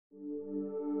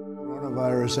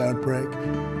coronavirus outbreak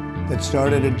that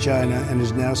started in China and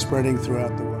is now spreading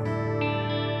throughout the world.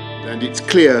 And it's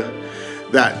clear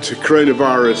that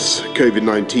coronavirus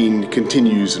COVID-19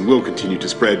 continues and will continue to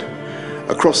spread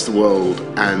across the world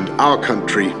and our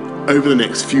country over the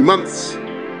next few months.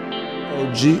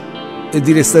 Oggi è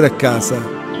di restare a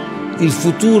casa. Il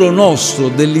futuro nostro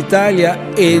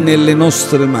dell'Italia è nelle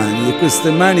nostre mani e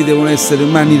queste mani devono essere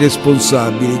mani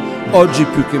responsabili, oggi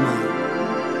più che mai.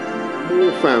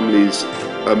 More families,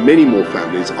 many more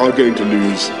families are going to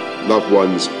lose loved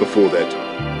ones before their time.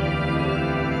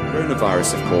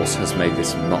 Coronavirus, of course, has made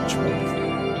this much more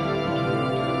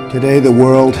difficult. Today, the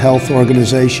World Health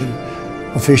Organization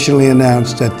officially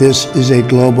announced that this is a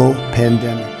global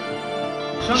pandemic.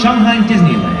 Shanghai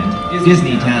Disneyland,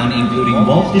 Disneytown including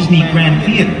Walt Disney Grand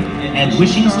Theater and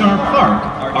Wishing Star Park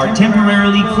are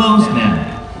temporarily closed now.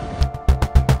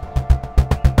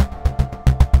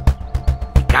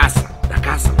 Da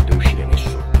casa non deve uscire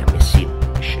nessuno, che a Messina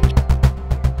esce.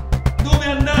 Dove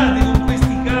andate con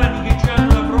questi cani che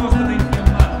hanno la prostata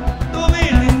infiammata?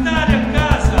 Dovete stare a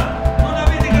casa! Non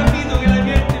avete capito che la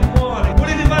gente muore?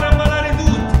 Volete far ammalare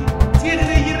tutti? Siete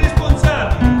degli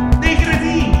irresponsabili, dei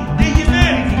cretini, degli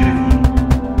emeriti cretini!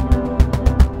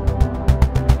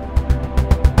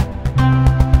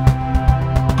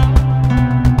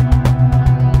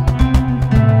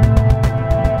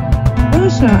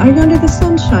 Rasha, are you under the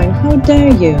sunshine? How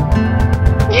dare you?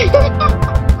 Just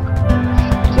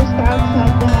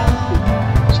outside the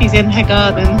house. She's in her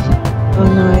garden. Oh,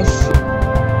 nice.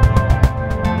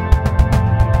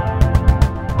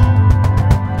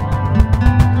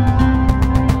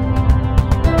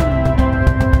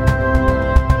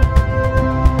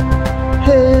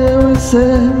 Here we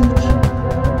sit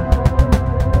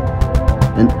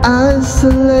in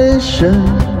isolation,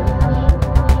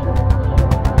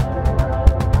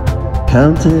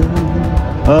 counting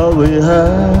all we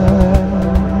have.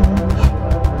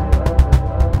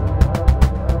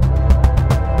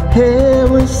 Here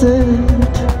we sit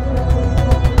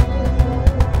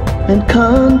in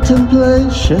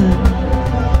contemplation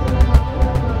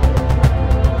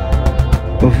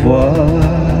of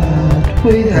what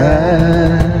we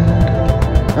had.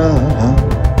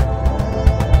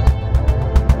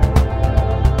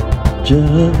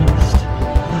 Just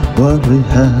what we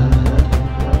had.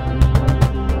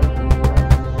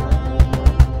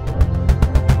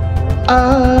 I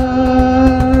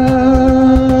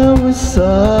was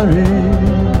sorry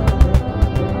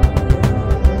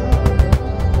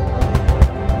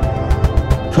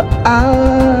for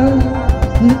our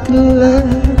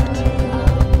neglect,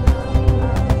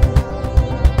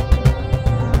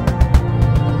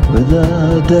 with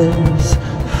our days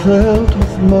filled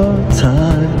with more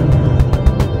time.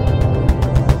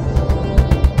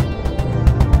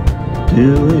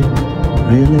 Do we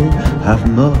really have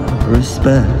more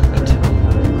respect?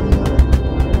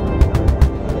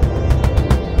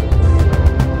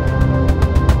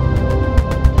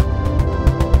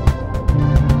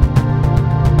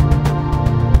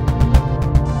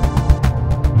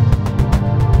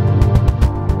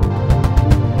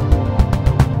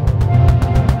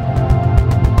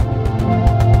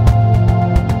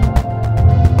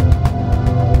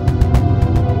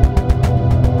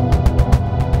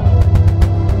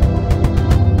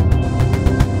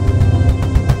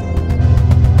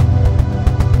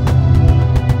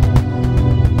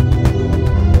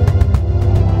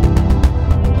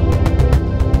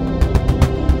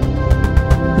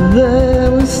 There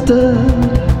we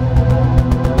stood,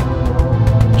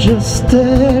 just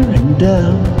staring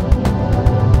down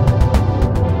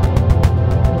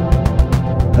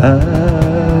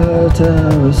at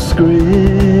our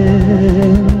screens,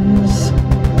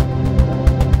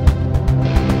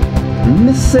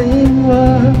 missing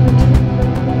what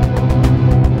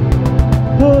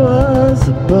was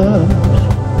above.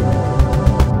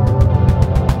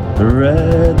 A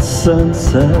red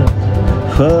sunset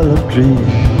full of dreams.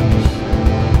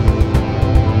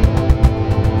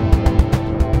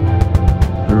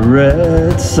 A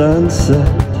red sunset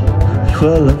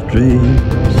full of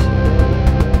dreams.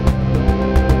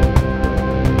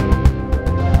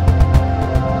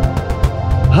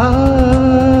 I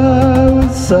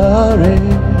was sorry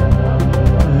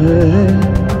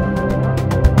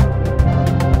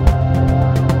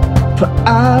for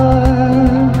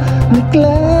our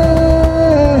neglect,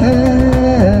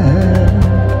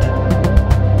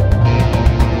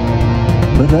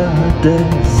 but our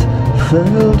days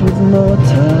filled with more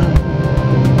time.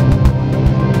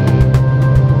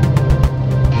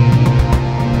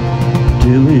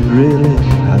 Do we really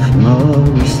have more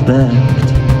respect?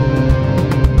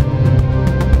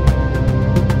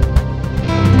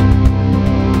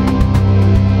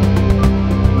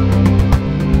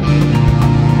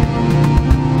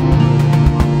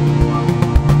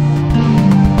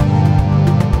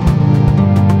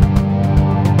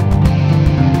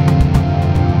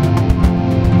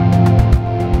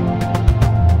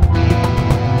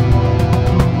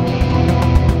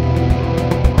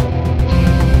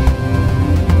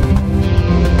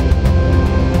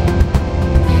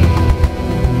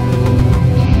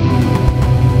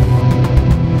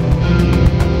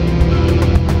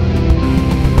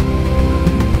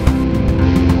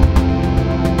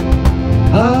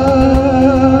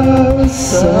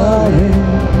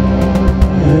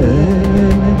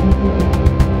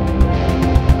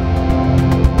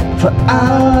 for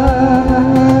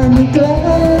our neglect.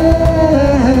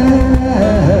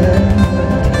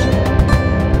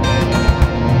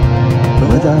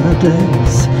 With our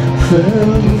days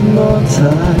filled with more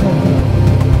time,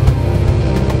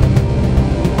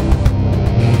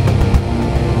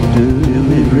 do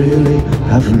we really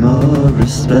have more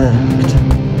respect?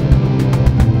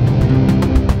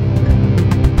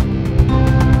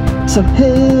 So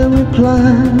here we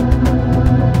plan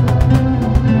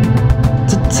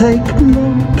to take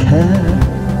more care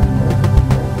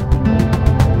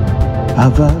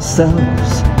of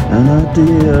ourselves and our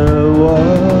dear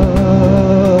ones.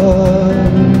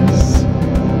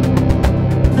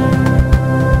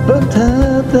 But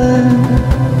out there,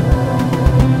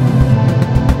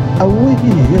 are we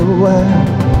aware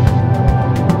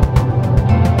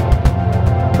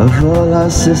of all our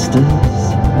sisters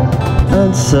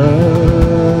and sons,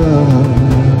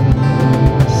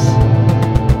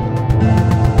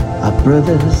 our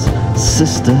brothers,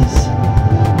 sisters,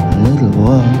 little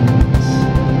ones?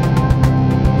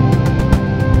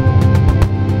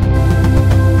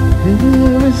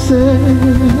 Here we sit,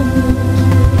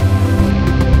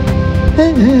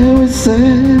 here we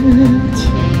sit,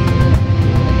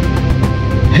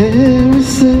 here we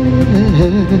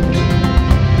sit.